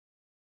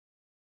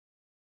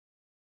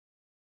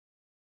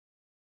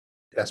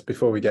Yes,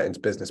 before we get into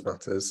business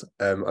matters,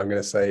 I'm going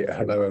to say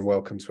hello and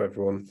welcome to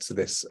everyone to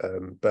this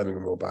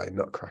Birmingham Royal Ballet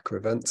Nutcracker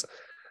event.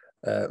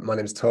 My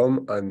name's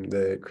Tom. I'm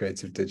the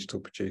creative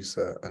digital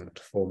producer and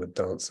former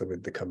dancer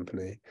with the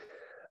company.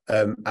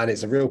 And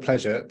it's a real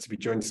pleasure to be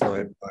joined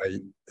tonight by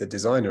the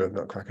designer of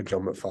Nutcracker,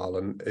 John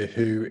Macfarlane,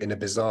 who, in a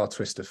bizarre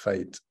twist of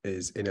fate,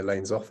 is in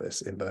Elaine's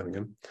office in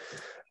Birmingham.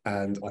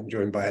 And I'm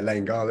joined by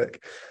Elaine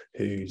Garlick,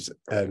 who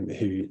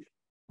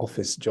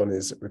office John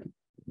is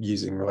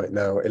using right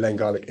now. Elaine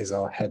Garlick is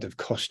our head of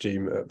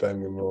costume at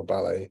Birmingham Royal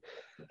Ballet.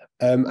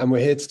 And we're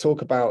here to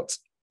talk about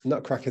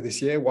Nutcracker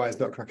this year. Why is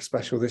Nutcracker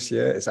special this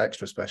year? It's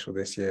extra special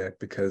this year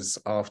because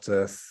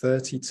after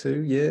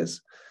 32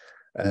 years,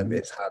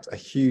 it's had a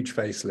huge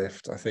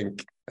facelift. I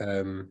think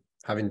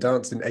having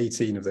danced in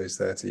 18 of those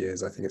 30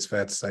 years, I think it's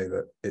fair to say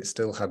that it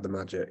still had the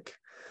magic,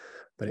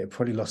 but it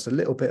probably lost a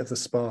little bit of the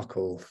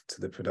sparkle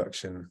to the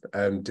production,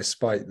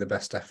 despite the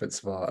best efforts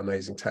of our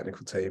amazing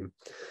technical team.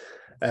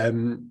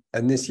 And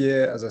this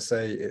year, as I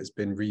say, it's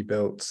been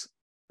rebuilt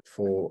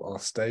for our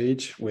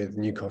stage with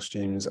new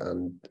costumes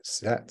and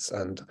sets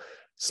and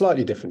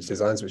slightly different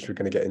designs, which we're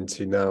going to get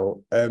into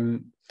now.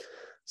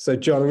 So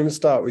John, I'm going to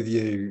start with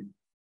you.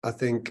 I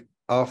think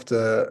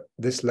after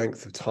this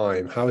length of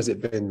time, how has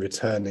it been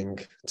returning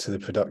to the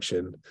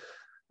production?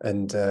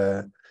 And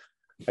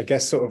I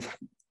guess sort of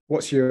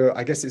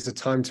I guess it's a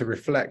time to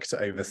reflect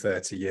over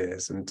 30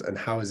 years, and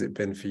how has it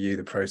been for you,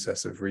 the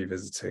process of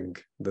revisiting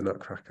the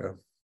Nutcracker?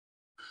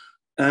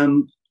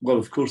 Well,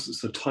 of course,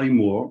 it's a time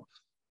warp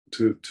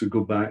to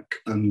go back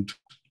and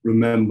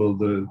remember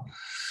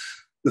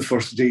the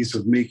first days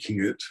of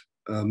making it,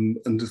 and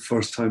the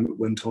first time it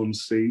went on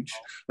stage.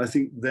 I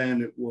think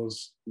then it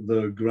was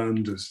the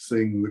grandest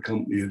thing the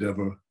company had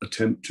ever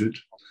attempted,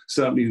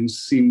 certainly in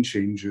scene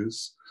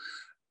changes.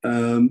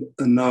 And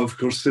now, of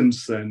course,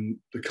 since then,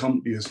 the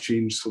company has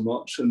changed so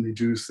much and they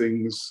do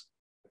things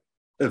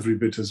every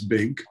bit as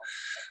big.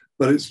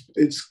 But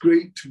it's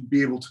great to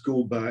be able to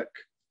go back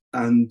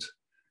and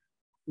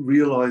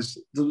realize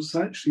there's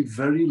actually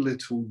very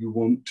little you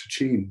want to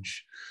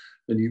change.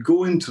 And you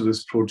go into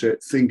this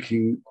project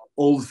thinking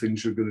all the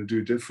things you're going to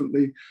do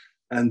differently.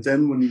 And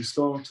then when you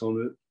start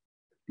on it,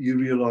 you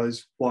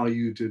realize why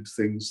you did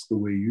things the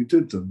way you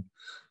did them.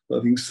 But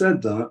having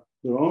said that,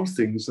 there are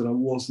things that I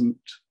wasn't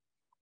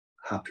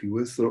happy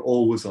with. There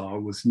always are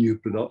with new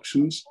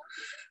productions.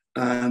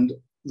 And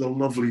the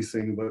lovely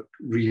thing about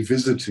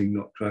revisiting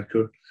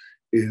Nutcracker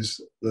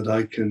is that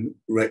I can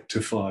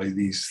rectify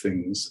these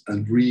things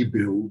and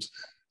rebuild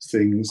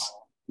things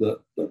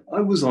that I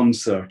was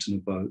uncertain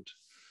about.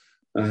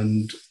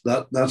 And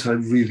that I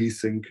really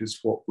think is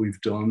what we've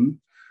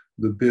done.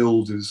 The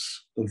build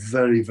is a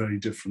very, very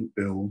different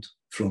build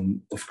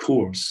from, of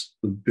course,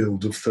 the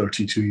build of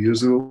 32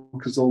 years ago,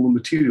 because all the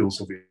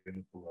materials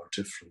available are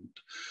different.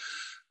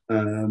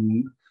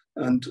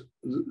 And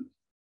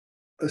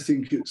I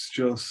think it's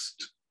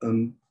just,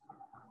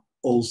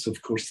 also,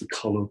 of course, the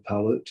colour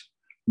palette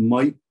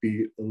might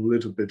be a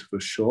little bit of a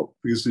shock,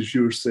 because as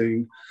you're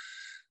saying,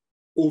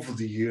 over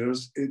the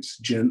years, it's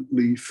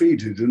gently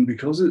faded. And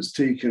because it's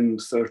taken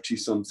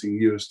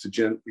 30-something years to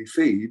gently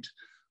fade,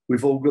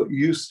 we've all got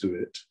used to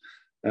it.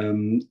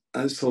 And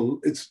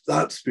so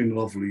that's been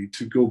lovely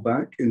to go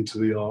back into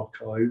the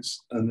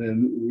archives and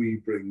then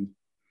re-bring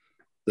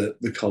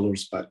the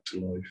colours back to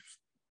life.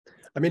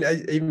 I mean,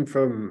 even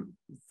from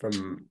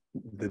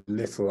the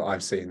little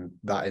I've seen,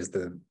 that is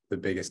the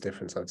biggest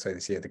difference, I'd say,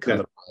 this year. The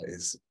colour palette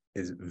is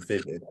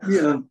vivid.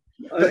 Yeah.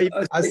 But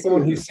as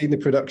someone who's seen the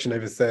production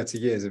over 30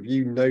 years, have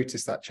you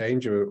noticed that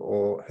change,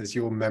 or has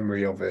your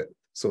memory of it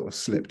sort of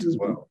slipped as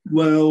well?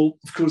 Well,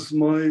 of course,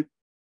 my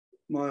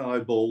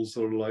eyeballs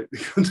are likely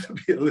going to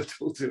be a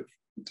little different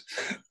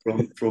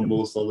from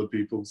most other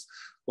people's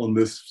on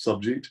this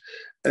subject.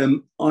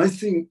 I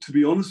think, to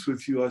be honest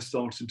with you, I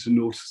started to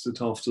notice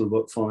it after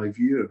about 5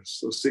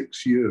 years or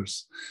 6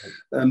 years.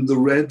 The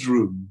red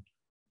room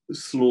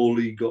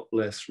slowly got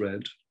less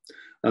red,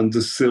 and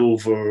the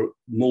silver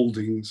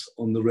mouldings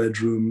on the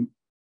red room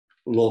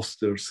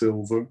lost their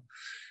silver.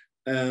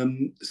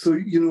 So,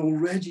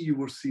 already you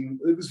were seeing,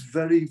 it was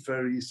very,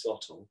 very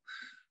subtle.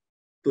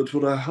 But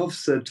what I have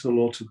said to a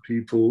lot of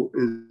people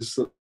is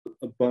that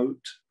about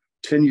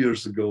 10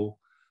 years ago,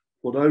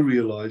 what I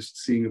realized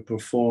seeing a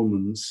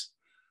performance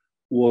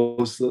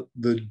was that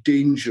the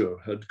danger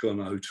had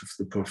gone out of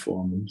the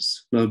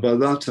performance. Now, by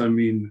that, I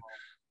mean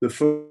the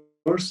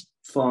first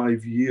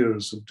 5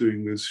 years of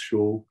doing this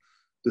show,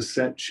 the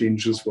set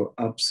changes were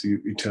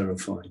absolutely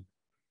terrifying,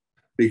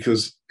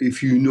 because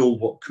if you know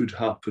what could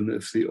happen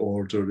if the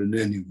order in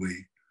any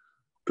way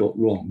got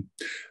wrong.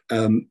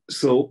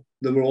 So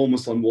they were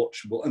almost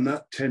unwatchable, and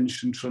that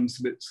tension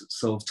transmits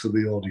itself to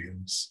the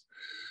audience.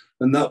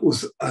 And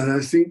I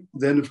think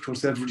then, of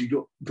course, everybody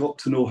got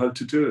to know how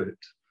to do it.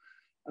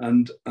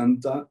 And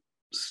that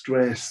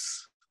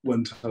stress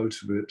went out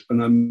of it.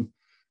 And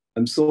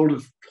I'm sort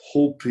of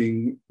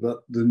hoping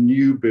that the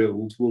new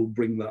build will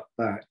bring that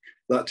back,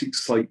 that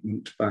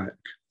excitement back.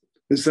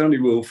 It certainly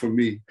will for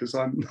me, because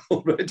I'm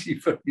already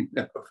very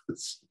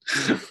nervous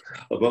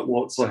about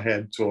what's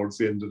ahead towards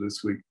the end of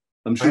this week.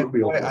 I'm sure it'll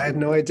be all right. I had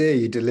no idea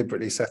you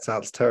deliberately set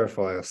out to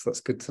terrify us.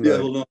 That's good to know. Yeah,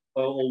 well, no,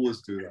 I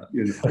always do that.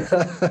 You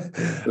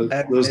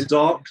know, there's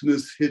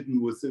darkness hidden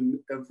within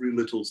every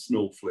little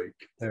snowflake.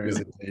 There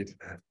is indeed.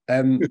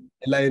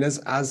 Elaine,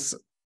 as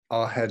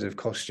our head of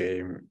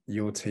costume,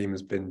 your team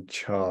has been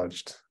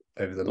charged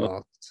over the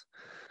last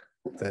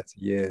 30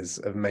 years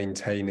of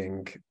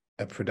maintaining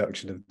a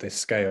production of this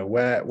scale.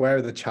 Where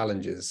are the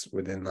challenges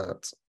within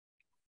that?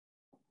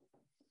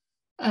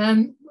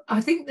 I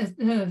think that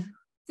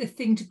the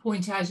thing to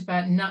point out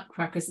about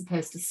Nutcracker as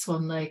opposed to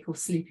Swan Lake or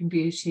Sleeping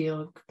Beauty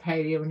or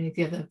Coppelia or any of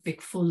the other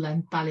big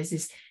full-length ballets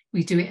is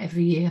we do it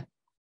every year.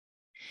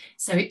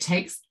 So it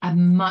takes a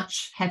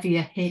much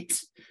heavier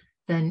hit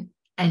than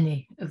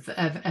any of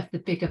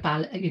the bigger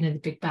ballet, you know, the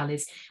big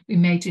ballets. We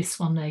may do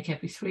Swan Lake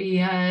every 3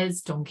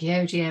 years, Don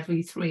Quixote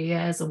every 3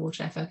 years or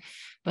whatever,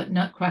 but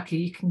Nutcracker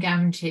you can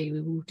guarantee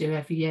we will do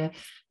every year.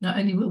 Not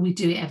only will we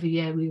do it every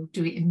year, we will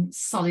do it in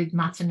solid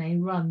matinee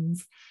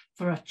runs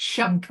for a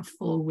chunk of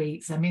 4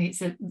 weeks. I mean,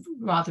 it's a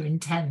rather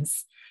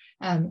intense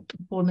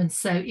performance,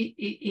 so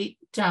it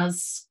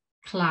does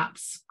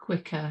collapse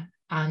quicker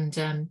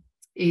and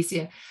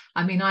easier.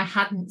 I mean, I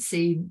hadn't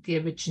seen the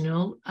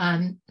original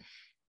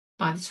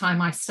by the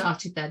time I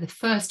started there. The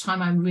first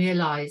time I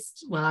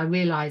realised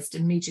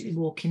immediately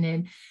walking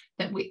in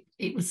that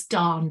it was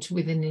darned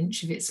within an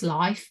inch of its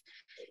life.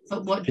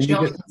 But what Can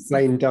you just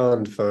explain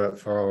darned for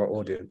our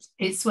audience?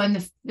 It's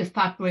when the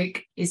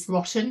fabric is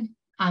rotten,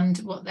 and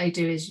what they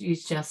do is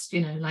use just,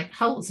 you know, like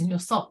holes in your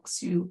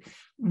socks, you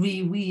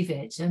reweave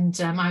it. And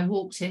I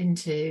walked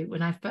into,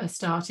 when I first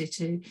started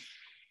to,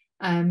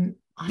 I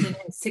don't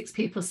know, 6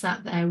 people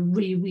sat there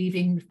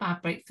reweaving the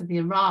fabric for the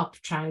Arab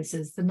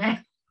trousers, the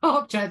men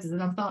trousers,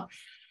 and I thought,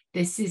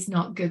 this is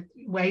not good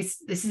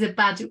waste. This is a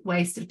bad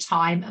waste of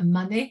time and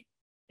money.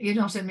 You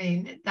know what I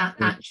mean? That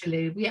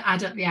actually, we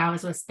add up the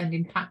hours we're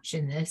spending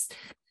patching this,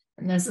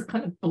 and there's a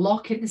kind of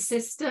block in the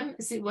system,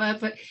 as it were.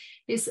 But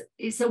it's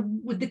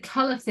with the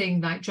colour thing,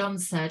 like John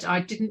said,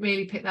 I didn't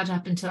really pick that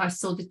up until I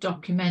saw the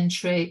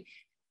documentary.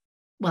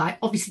 Well,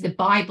 obviously the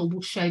Bible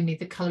will show me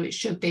the colour it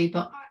should be,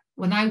 but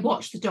when I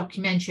watched the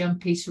documentary on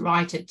Peter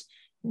Wright at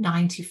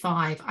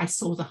 95, I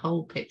saw the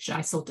whole picture.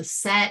 I saw the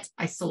set,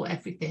 I saw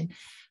everything.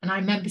 And I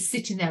remember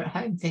sitting there at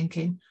home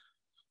thinking,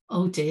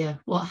 oh dear,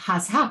 what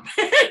has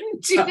happened?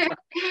 You know?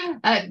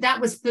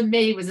 That was, for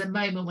me, was a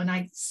moment when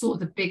I saw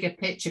the bigger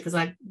picture, because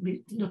I'm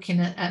looking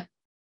at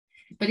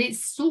but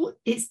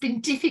it's been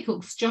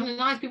difficult. John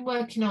and I have been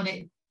working on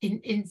it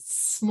in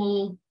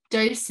small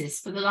doses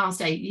for the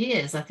last 8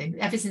 years, I think,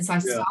 ever since I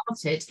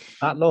started.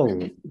 That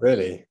long,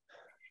 really?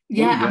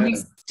 Yeah, and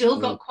we've still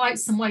got quite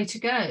some way to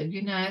go.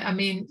 You know, I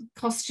mean,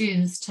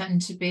 costumes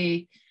tend to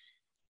be,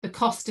 the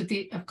cost of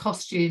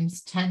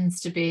costumes tends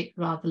to be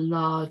rather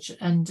large,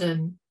 and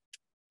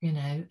you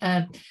know,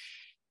 but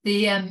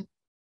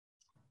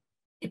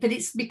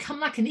it's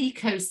become like an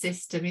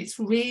ecosystem. It's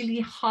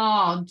really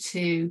hard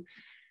to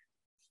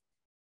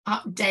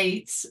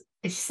update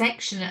a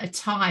section at a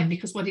time,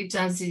 because what it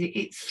does is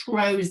it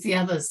throws the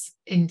others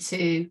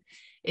into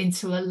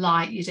a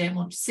light you don't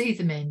want to see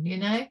them in, you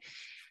know.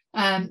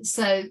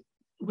 So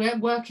we're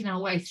working our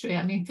way through.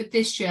 I mean, for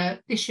this year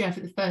for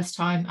the first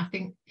time, I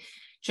think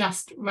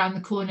just around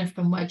the corner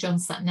from where John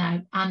sat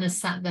now, Anna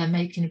sat there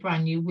making a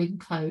brand new wing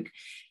cloak.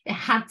 It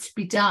had to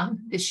be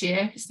done this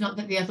year. It's not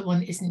that the other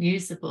one isn't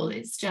usable,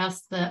 it's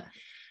just that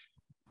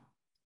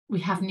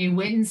we have new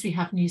winds, we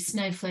have new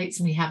snowflakes,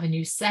 and we have a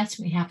new set,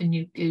 and we have a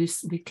new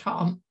goose. We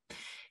can't,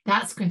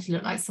 that's going to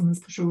look like someone's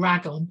put a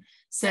rag on.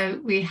 So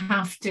we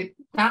have to,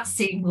 that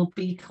scene will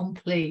be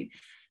complete,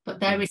 but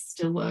there is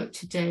still work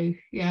to do.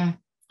 Yeah,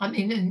 I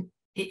mean, and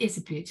it is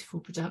a beautiful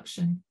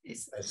production.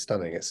 It's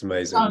stunning. It's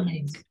amazing.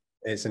 Stunning.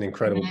 It's an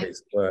incredible piece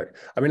of work.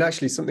 I mean,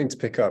 actually, something to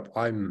pick up.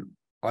 I'm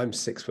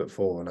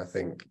 6'4", and I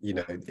think, you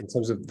know, in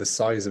terms of the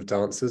size of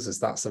dancers, is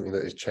that something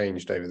that has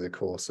changed over the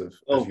course of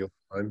your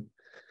time?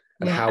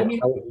 And how have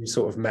you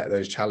sort of met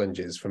those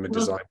challenges from a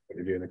design point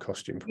of view and a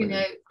costume point of view?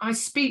 You know, I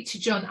speak to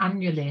John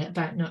annually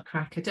about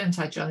Nutcracker, don't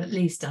I, John? At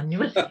least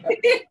annually.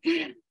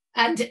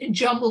 And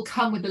John will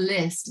come with a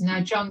list. Now,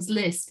 John's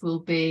list will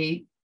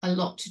be a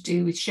lot to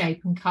do with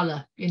shape and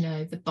colour. You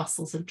know, the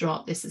bustles have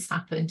dropped, this has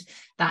happened,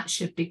 that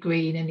should be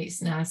green, and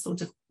it's now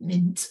sort of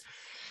mint.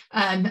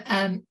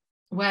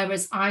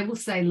 Whereas I will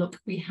say, look,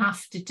 we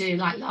have to do,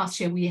 like last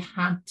year, we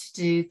had to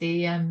do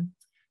the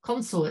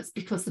consorts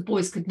because the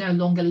boys could no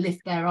longer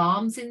lift their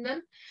arms in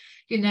them.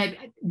 You know,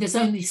 there's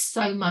only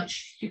so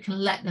much you can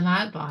let them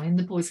out by, and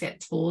the boys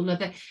get taller,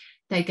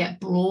 they get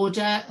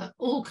broader,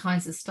 all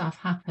kinds of stuff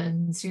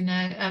happens, you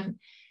know.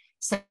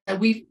 So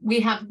we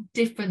have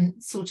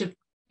different sort of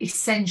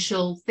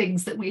essential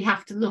things that we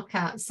have to look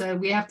at. So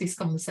we have this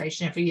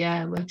conversation every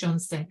year where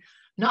John's saying,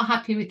 not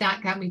happy with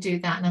that, can we do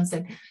that? And I'm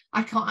saying,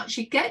 I can't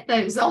actually get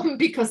those on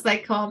because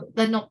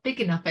they're not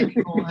big enough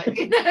anymore.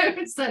 You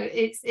know, so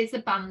it's a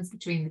balance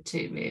between the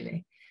two,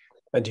 really.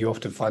 And do you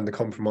often find the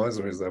compromise,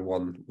 or is there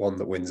one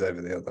that wins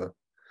over the other?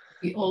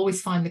 We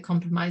always find the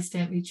compromise,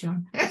 don't we,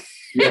 John?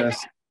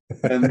 Yes.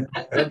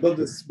 But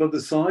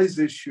the size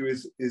issue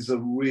is a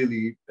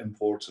really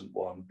important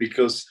one,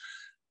 because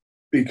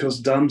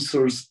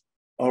dancers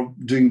are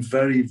doing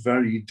very,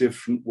 very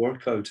different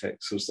workout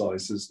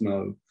exercises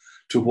now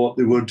to what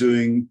they were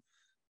doing,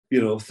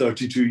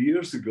 32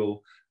 years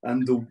ago.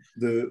 And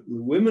the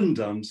women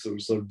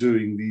dancers are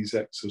doing these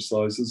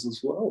exercises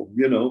as well,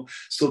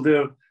 so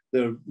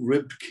their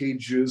rib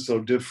cages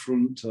are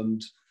different.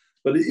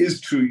 But it is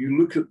true, you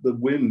look at the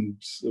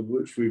winds, of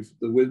which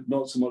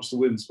not so much the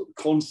winds, but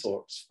the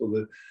consorts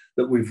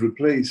that we've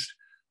replaced,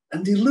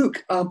 and they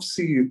look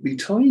absolutely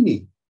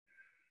tiny.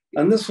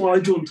 And that's what I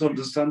don't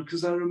understand,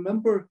 because I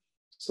remember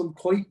some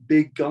quite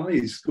big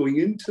guys going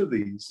into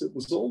these.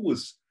 It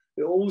always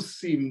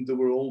seemed there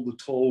were all the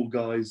tall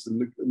guys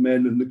and the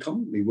men in the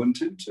company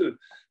went into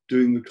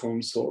doing the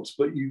consorts,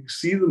 but you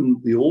see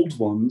them, the old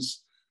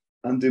ones,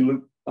 and they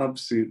look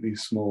absolutely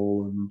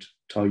small and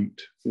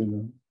tight,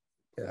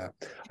 Yeah,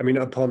 I mean,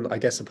 upon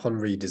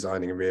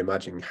redesigning and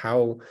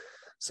reimagining,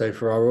 so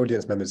for our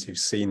audience members who've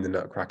seen the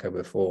Nutcracker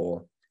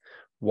before,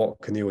 what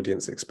can the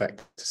audience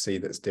expect to see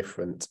that's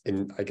different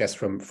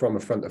from a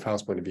front of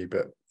house point of view,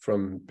 but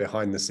from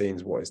behind the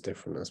scenes, what is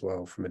different as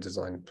well from a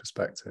design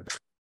perspective?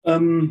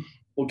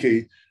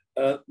 Okay,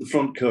 the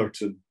front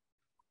curtain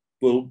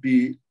will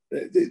be,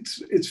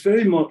 it's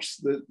very much,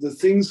 the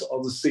things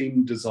are the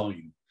same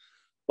design,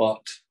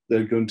 but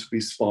they're going to be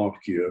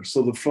sparkier.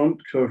 So the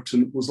front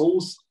curtain was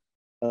always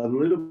a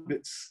little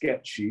bit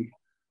sketchy,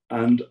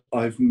 and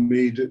I've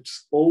made it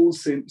all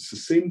it's the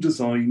same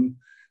design,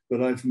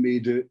 but I've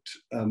made it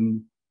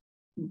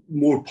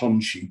more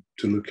punchy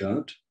to look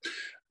at.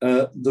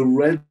 The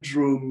red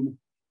room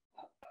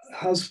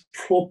has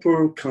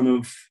proper kind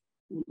of,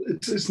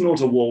 it's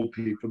not a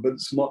wallpaper, but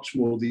it's much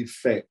more the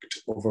effect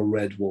of a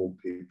red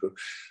wallpaper.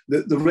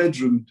 The red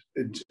room,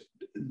 it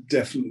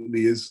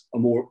definitely is a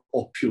more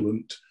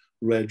opulent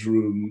red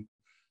room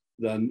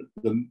than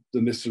the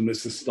Mr. and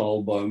Mrs.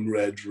 Stahlbaum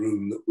red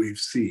room that we've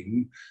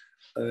seen.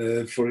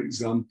 For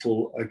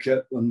example,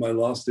 on my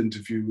last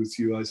interview with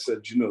you, I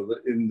said,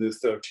 that in the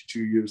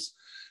 32 years,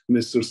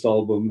 Mr.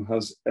 Stahlbaum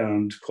has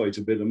earned quite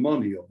a bit of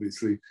money,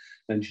 obviously,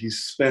 and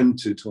he's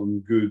spent it on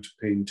good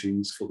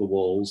paintings for the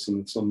walls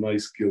and some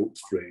nice gilt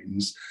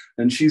frames,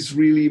 and she's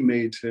really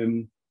made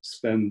him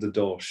spend the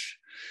dosh.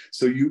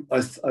 So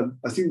I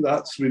think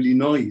that's really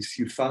nice.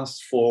 You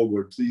fast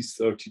forward these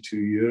 32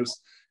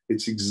 years,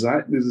 it's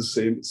exactly the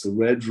same. It's a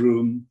red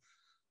room,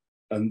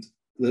 and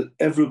that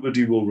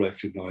everybody will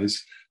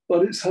recognize,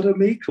 but it's had a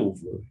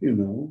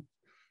makeover,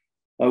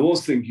 I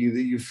was thinking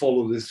that you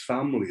follow this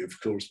family, of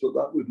course, but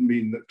that would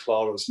mean that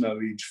Clara's now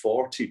age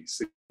 40,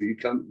 so you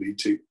can't really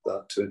take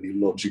that to any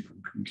logical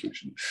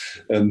conclusion.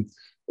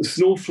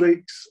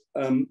 Snowflakes,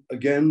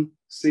 again,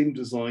 same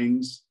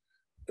designs,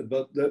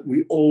 but that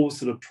we always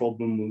had a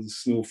problem with the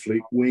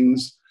snowflake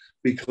wings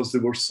because they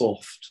were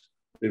soft.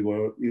 They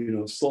were,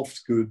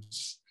 soft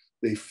goods.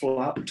 They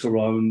flapped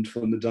around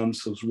when the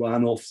dancers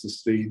ran off the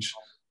stage.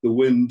 The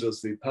wind,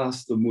 as they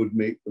passed them, would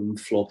make them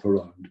flop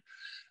around.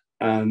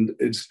 And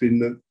it's been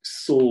the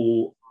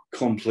sole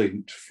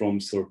complaint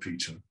from Sir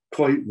Peter,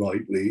 quite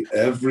rightly.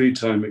 Every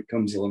time it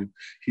comes on,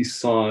 he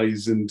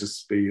sighs in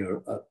despair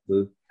at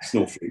the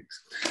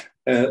snowflakes.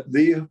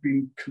 They have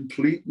been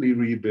completely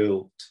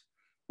rebuilt,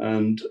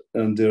 and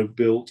they're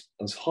built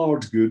as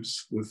hard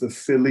goods with the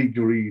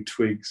filigree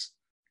twigs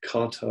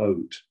cut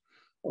out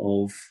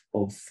of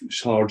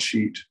hard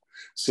sheet.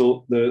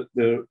 So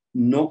they're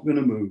not going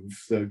to move.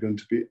 They're going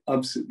to be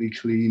absolutely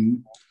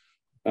clean,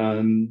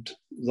 and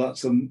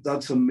that's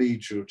a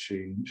major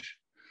change.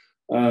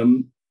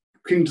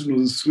 Kingdom of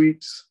the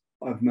Sweets,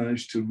 I've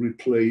managed to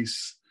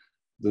replace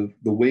the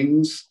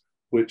wings,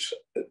 which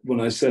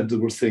when I said there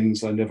were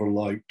things I never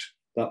liked,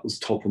 that was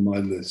top of my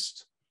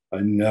list. I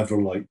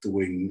never liked the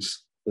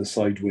wings, the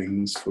side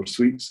wings for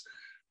Sweets.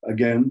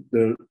 Again,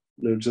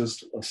 they're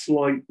just a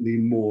slightly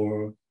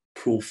more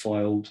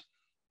profiled,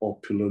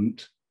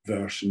 opulent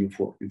version of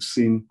what we've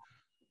seen.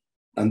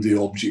 And the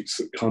objects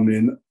that come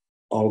in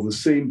are the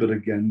same, but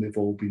again, they've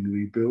all been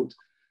rebuilt.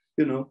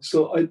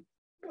 So I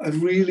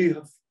really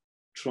have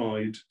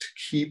tried to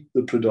keep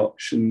the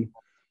production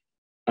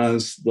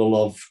as the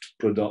loved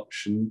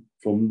production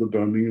from the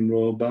Birmingham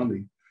Royal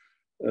Ballet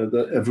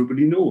that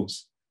everybody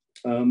knows,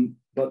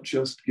 but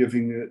just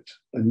giving it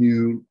a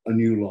new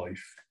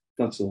life.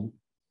 That's all.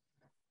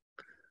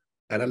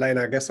 And Elaine,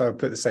 I guess I would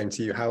put the same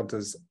to you. How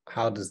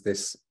does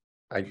this?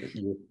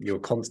 You're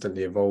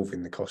constantly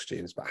evolving the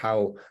costumes, but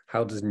how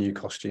does new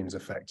costumes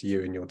affect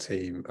you and your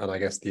team, and I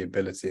guess the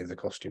ability of the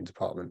costume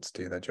department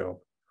to do their job?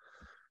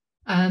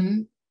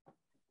 I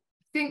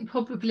think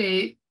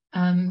probably,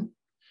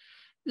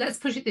 let's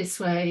put it this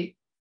way,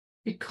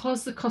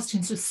 because the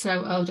costumes were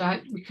so old,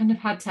 we kind of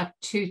had to have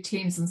two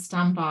teams on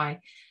standby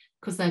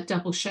because they're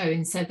double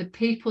showing. So the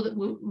people that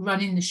were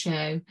running the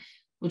show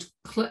would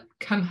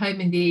come home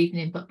in the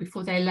evening, but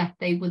before they left,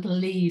 they would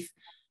leave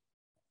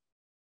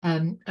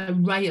a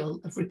rail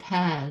of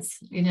repairs,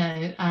 you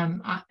know,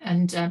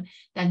 and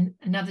then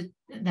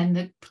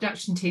the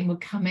production team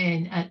would come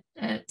in at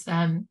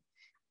 9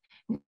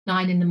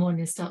 in the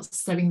morning and start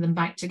sewing them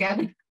back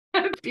together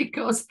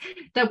because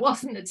there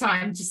wasn't the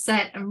time to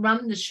set and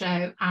run the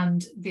show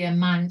and the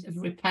amount of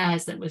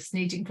repairs that was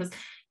needing, because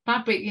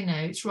fabric, you know,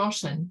 it's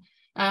rotten.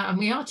 And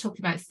we are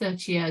talking about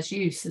 30 years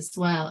use as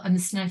well. And the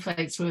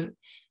snowflakes were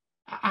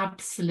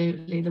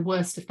absolutely the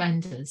worst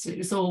offenders. There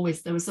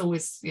was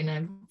always, you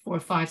know, 4 or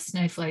 5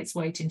 snowflakes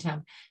waiting to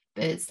have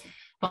bits.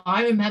 But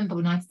I remember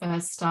when I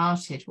first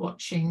started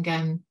watching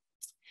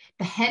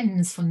the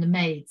hens from the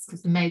maids,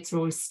 because the maids are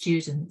always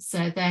students.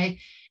 So they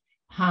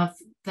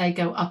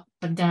go up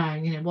and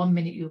down, you know, one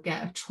minute you'll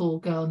get a tall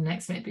girl, the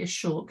next minute be a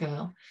short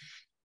girl.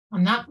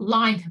 And that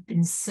line had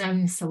been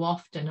sewn so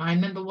often. I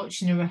remember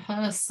watching a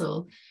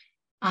rehearsal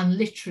and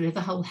literally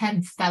the whole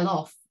hem fell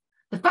off.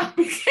 The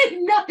fabric,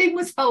 nothing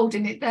was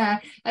holding it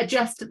there,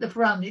 just at the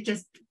front, it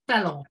just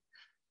fell off.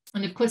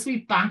 And of course we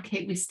back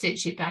it, we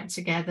stitch it back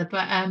together,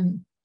 but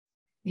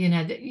you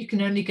know, that you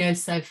can only go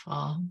so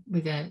far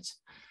with it,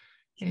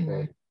 you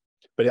know.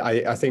 But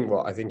I think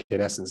in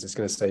essence it's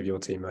going to save your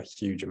team a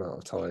huge amount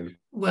of time.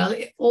 Well,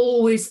 it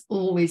always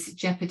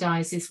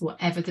jeopardizes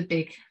whatever the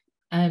big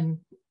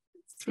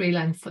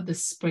 3-length for the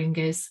spring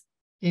is,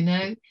 you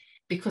know,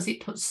 because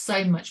it puts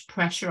so much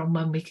pressure on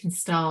when we can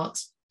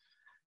start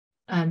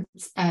the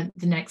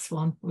next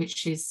one,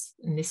 which is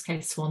in this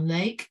case Swan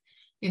Lake.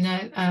 You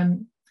know,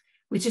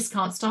 we just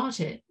can't start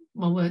it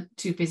while we're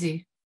too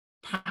busy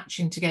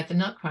patching together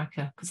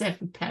Nutcracker, because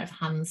every pair of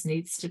hands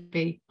needs to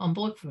be on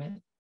board for it.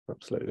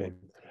 Absolutely.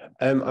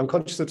 I'm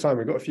conscious of time.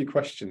 We've got a few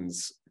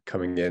questions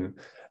coming in.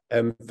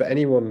 For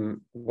anyone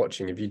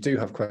watching, if you do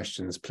have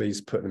questions, please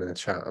put them in the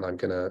chat and I'm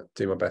going to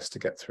do my best to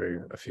get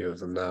through a few of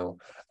them now.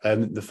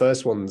 The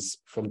first one's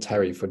from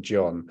Terry for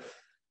John.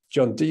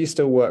 John, do you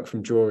still work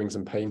from drawings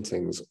and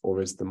paintings, or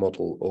is the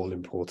model all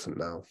important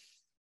now?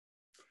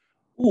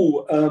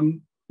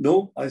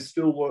 No, I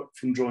still work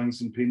from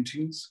drawings and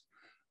paintings.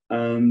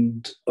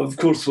 And of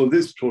course, for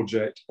this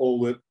project,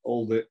 all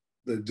the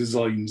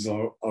designs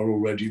are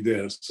already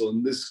there. So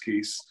in this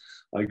case,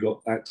 I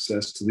got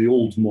access to the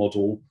old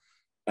model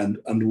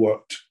and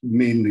worked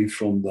mainly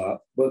from that.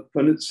 But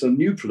when it's a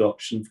new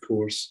production, of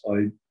course,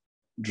 I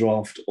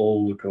draft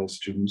all the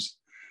costumes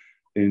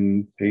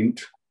in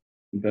paint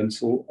and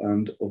pencil,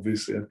 and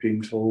obviously I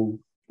paint all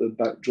the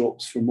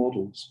backdrops for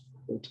models.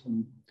 But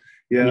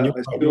yeah, I mean,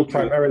 you're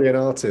primarily an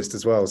artist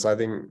as well, so I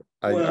think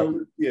I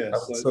would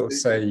sort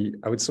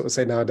of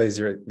say nowadays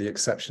you're the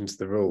exception to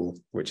the rule,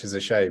 which is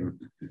a shame.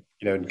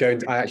 You know,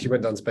 I actually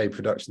went down to Bay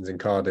Productions in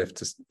Cardiff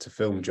to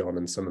film John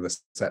and some of the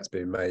sets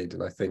being made,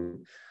 and I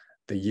think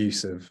the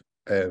use of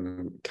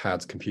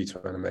CAD,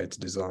 computer animated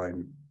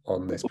design,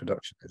 on this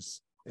production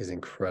is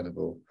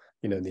incredible.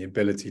 You know, the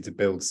ability to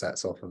build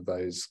sets off of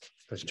those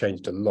has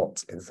changed a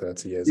lot in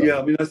 30 years. Yeah,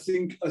 I mean, I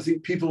think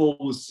people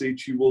always say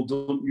to you, well,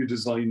 don't you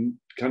design,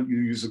 can't you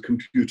use a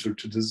computer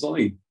to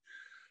design?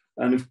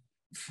 And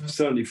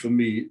certainly for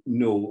me,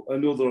 no. I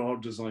know there are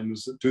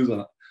designers that do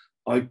that.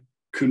 I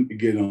couldn't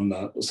begin on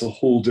that. It's a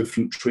whole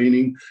different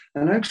training.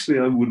 And actually,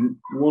 I wouldn't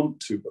want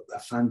to. But the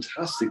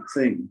fantastic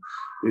thing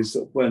is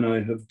that when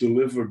I have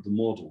delivered the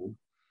model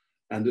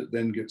and it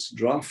then gets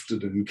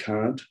drafted in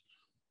CAD,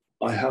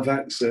 I have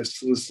access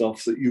to the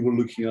stuff that you were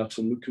looking at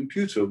on the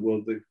computer,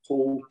 where the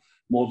whole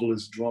model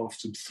is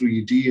drafted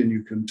 3D and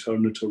you can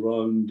turn it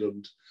around.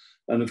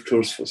 And of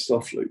course, for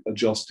stuff like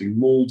adjusting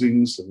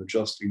moldings and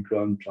adjusting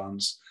ground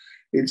plans,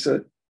 it's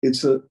a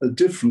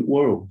different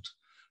world.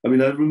 I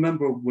mean, I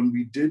remember when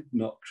we did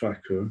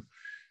Nutcracker,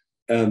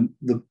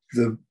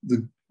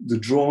 the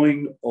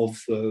drawing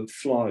of the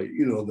fly,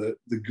 you know,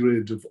 the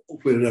grid of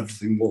where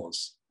everything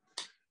was,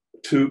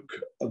 took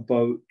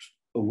about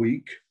a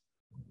week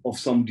of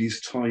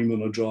somebody's time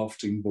on a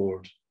drafting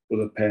board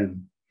with a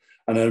pen.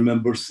 And I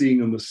remember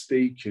seeing a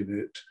mistake in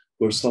it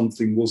where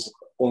something was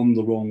on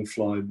the wrong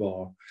fly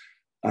bar.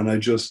 And I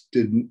just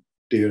didn't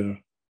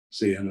dare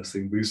say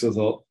anything, because I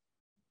thought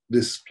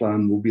this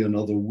plan will be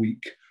another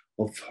week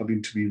of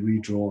having to be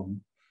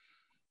redrawn.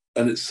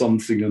 And it's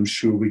something I'm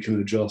sure we can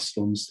adjust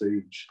on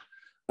stage.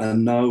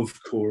 And now, of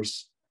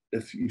course,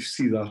 if you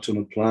see that on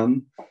a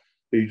plan,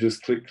 you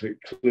just click, click,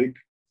 click,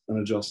 and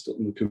adjust it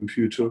on the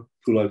computer,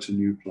 pull out a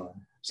new plan.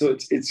 So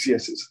it's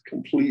a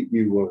complete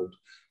new world,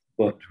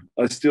 but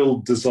I still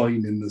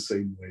design in the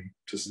same way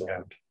to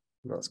start.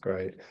 Yeah, that's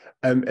great.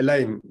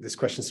 Elaine, this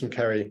question's from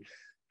Kerry.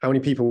 How many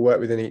people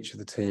work within each of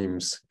the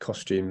teams,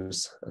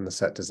 costumes and the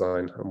set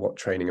design, and what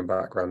training and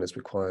background is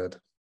required?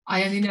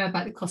 I only know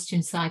about the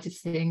costume side of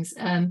things.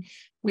 I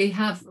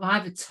have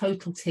a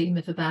total team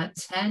of about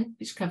 10,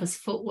 which covers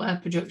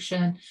footwear,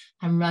 production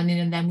and running,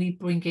 and then we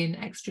bring in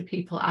extra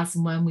people as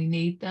and when we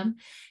need them.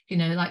 You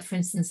know, like for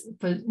instance,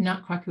 for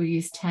Nutcracker, we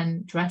use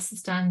 10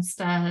 dressers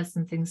downstairs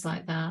and things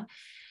like that.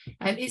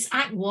 And it's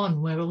Act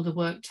 1 where all the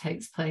work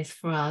takes place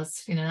for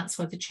us. You know, that's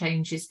where the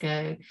changes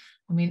go.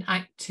 I mean,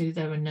 Act 2,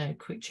 there are no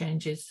quick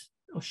changes,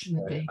 or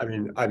shouldn't be. I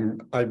mean,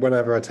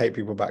 whenever I take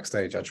people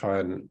backstage, I try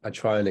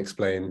and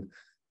explain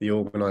the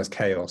organised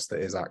chaos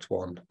that is Act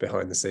 1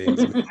 behind the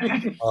scenes.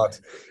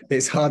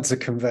 It's hard to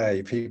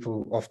convey.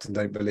 People often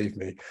don't believe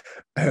me.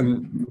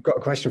 We've got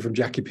a question from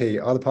Jackie P.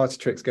 Are the party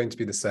tricks going to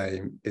be the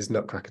same? Is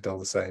Nutcracker doll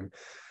the same?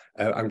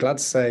 I'm glad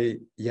to say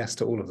yes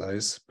to all of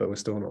those, but we're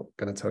still not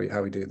going to tell you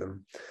how we do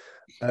them.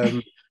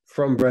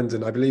 From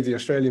Brendan, I believe the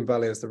Australian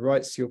Ballet has the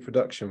rights to your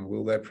production.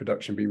 Will their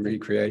production be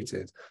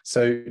recreated?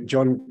 So,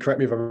 John, correct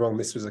me if I'm wrong,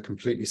 this was a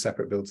completely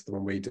separate build to the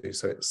one we do.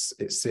 So it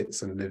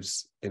sits and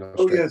lives in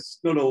Australia. Oh, yes.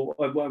 No.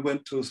 I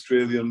went to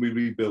Australia and we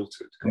rebuilt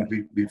it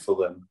completely for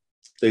them.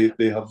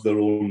 They have their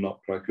own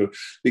Nutcracker.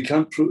 They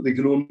can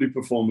only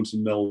perform it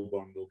in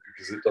Melbourne, though,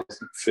 because it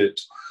doesn't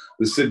fit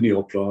the Sydney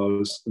Opera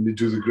House. And they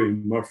do the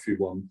Graham Murphy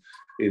one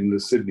in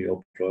the Sydney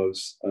Opera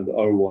House and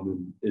our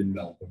one in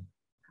Melbourne.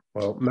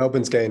 Well,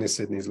 Melbourne's gain is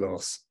Sydney's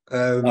loss.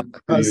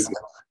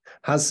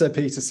 Has Sir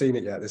Peter seen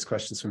it yet? This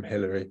question's from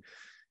Hilary.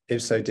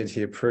 If so, did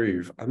he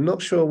approve? I'm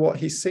not sure what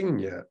he's seen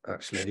yet,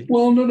 actually.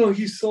 Well, no.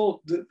 He saw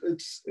that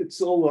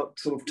it's all that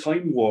sort of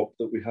time warp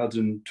that we had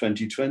in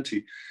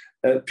 2020.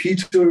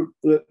 Peter,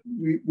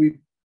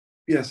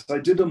 yes, I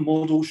did a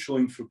model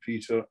showing for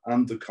Peter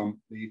and the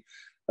company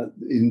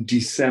in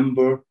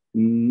December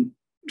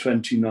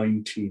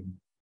 2019.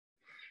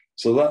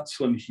 So that's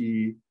when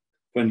he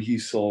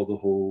saw the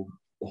whole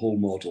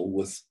model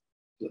with,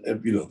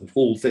 the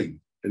whole thing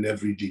in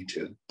every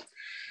detail.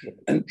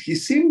 And he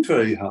seemed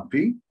very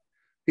happy.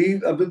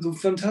 But the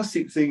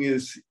fantastic thing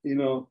is,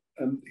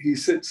 he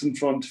sits in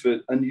front of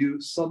it and you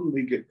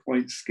suddenly get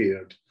quite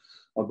scared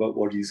about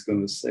what he's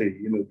going to say,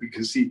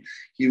 because he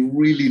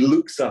really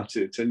looks at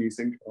it and you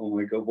think, oh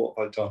my God, what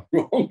have I done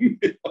wrong?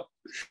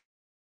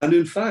 And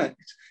in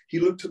fact, he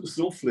looked at the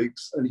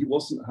snowflakes and he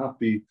wasn't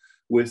happy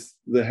with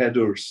the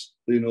headers,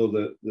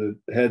 the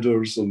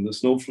headers and the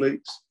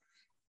snowflakes.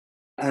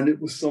 And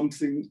it was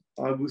something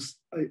it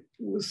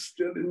was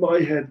still in my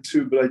head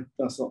too, but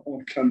I thought,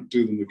 I can't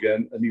do them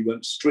again. And he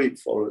went straight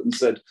for it and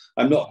said,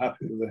 I'm not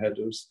happy with the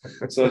headers.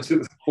 So I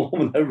took it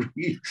home and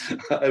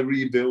I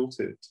rebuilt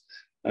it.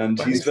 And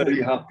he's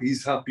very happy.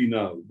 He's happy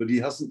now, but he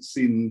hasn't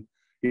seen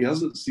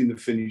the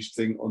finished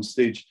thing on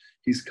stage.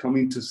 He's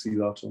coming to see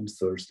that on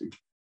Thursday.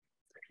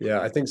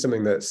 Yeah, I think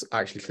something that's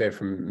actually clear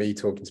from me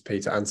talking to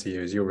Peter and to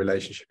you is your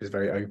relationship is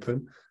very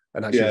open.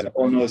 And actually,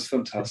 it's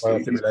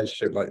fantastic.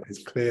 Relationship, like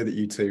it's clear that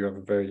you two have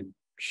a very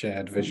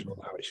shared vision on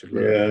how it should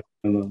look. Yeah,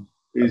 I know.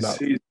 He's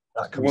that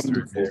comes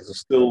wonderful.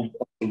 Still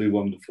utterly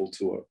wonderful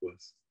to work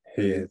with.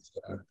 He is.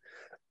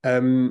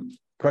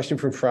 Question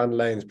from Fran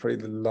Lane is probably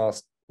the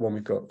last one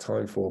we've got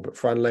time for. But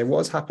Fran Lane, what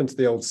has happened to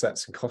the old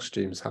sets and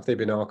costumes? Have they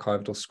been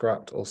archived or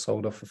scrapped or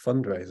sold off for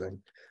fundraising?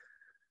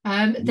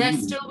 They're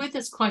still with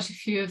us, quite a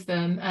few of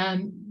them.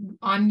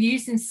 I'm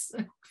using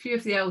a few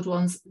of the old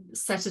ones,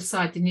 set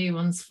aside the new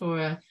ones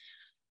for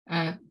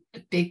a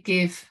big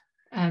give,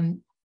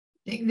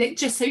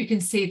 just so you can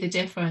see the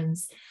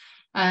difference.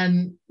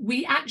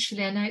 We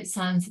actually, I know it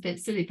sounds a bit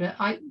silly, but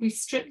we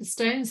stripped the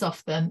stones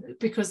off them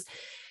because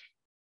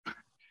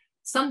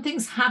some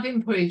things have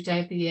improved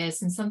over the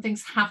years and some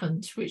things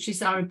haven't, which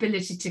is our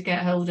ability to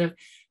get hold of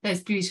those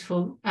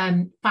beautiful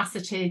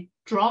faceted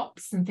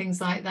drops and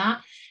things like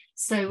that.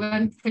 So,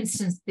 for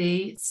instance,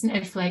 the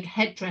snowflake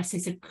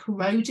headdresses are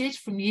corroded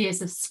from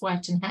years of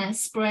sweat and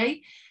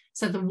hairspray.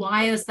 So the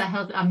wires that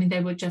held, they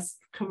were just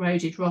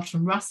corroded,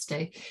 rotten,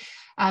 rusty.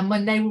 And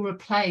when they were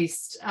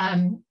replaced,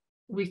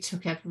 we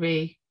took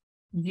every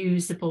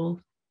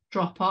usable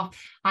drop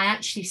off. I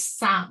actually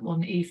sat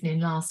one evening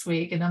last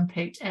week and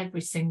unpicked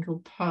every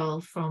single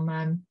pearl from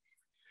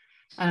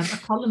a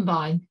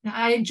columbine.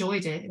 I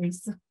enjoyed it.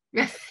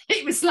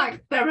 It was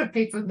like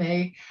therapy for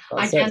me.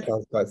 Sounds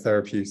quite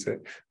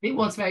therapeutic. It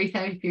was very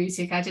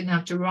therapeutic. I didn't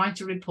have to write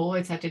a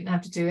report. I didn't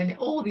have to do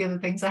all the other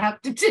things I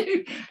have to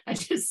do. I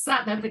just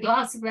sat there with a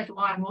glass of red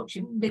wine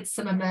watching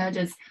Midsummer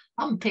Murders,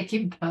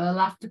 unpicking pearl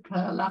after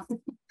pearl after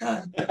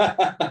pearl.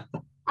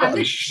 And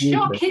the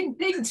shocking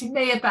thing to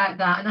me about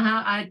that, and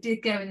how I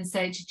did go in and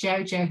say to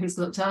Jojo, who's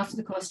looked after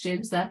the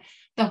costumes, that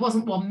there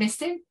wasn't one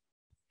missing.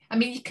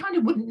 You kind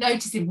of wouldn't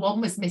notice if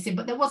one was missing,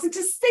 but there wasn't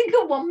a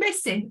single one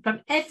missing from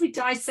every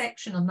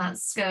dissection on that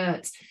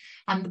skirt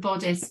and the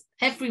bodice.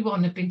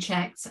 Everyone had been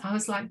checked. I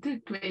was like,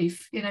 good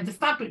grief. The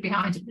fabric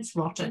behind it was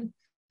rotten,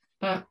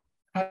 but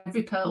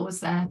every pearl was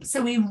there.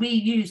 So we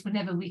reuse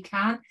whenever we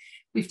can.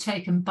 We've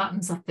taken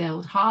buttons off the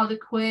old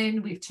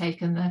Harlequin. We've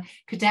taken the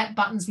cadet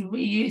buttons we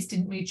reused,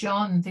 didn't we,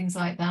 John, and things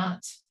like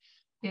that.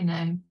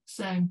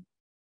 So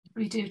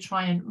we do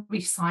try and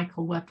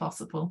recycle where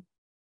possible.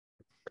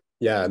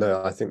 Yeah,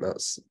 no, I think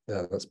that's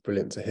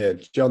brilliant to hear.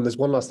 John, there's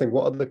one last thing.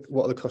 What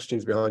are the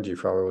costumes behind you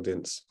for our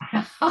audience?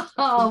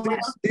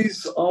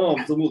 These are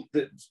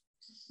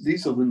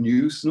the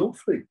new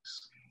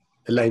snowflakes.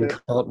 Elaine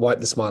can't wipe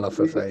the smile off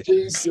her face.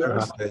 They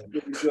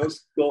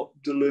just got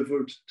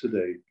delivered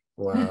today.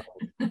 Wow.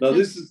 Now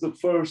this is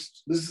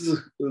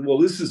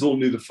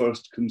only the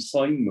first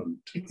consignment.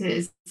 It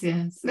is,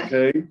 yes.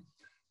 Okay.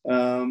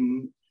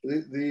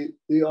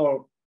 They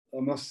are,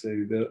 I must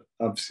say, they're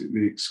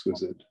absolutely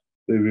exquisite.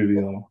 They really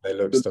are. They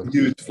look They're stunning.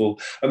 beautiful.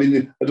 I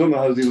mean, I don't know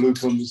how they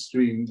look on the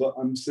screen, but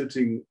I'm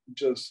sitting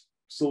just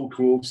so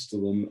close to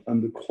them,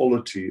 and the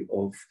quality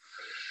of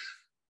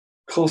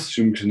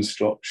costume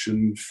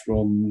construction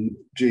from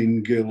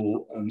Jane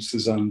Gill and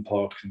Suzanne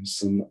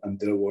Parkinson and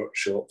their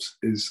workshops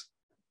is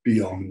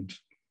beyond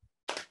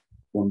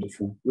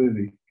wonderful,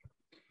 really.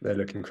 They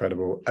look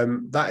incredible.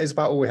 That is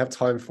about all we have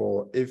time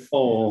for.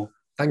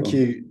 Thank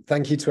you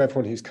to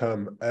everyone who's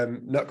come.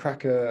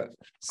 Nutcracker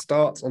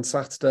starts on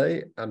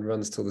Saturday and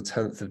runs till the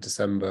 10th of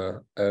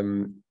December.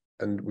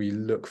 And we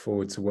look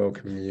forward to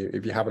welcoming you.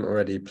 If you haven't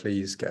already,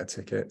 please get a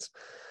ticket.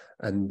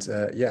 And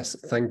yes,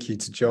 thank you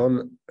to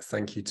John,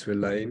 thank you to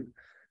Elaine,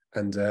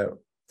 and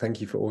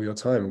thank you for all your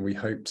time. And we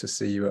hope to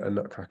see you at a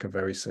Nutcracker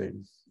very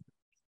soon.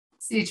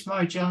 See you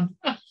tomorrow, John.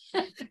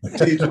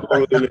 See you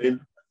tomorrow, Elaine.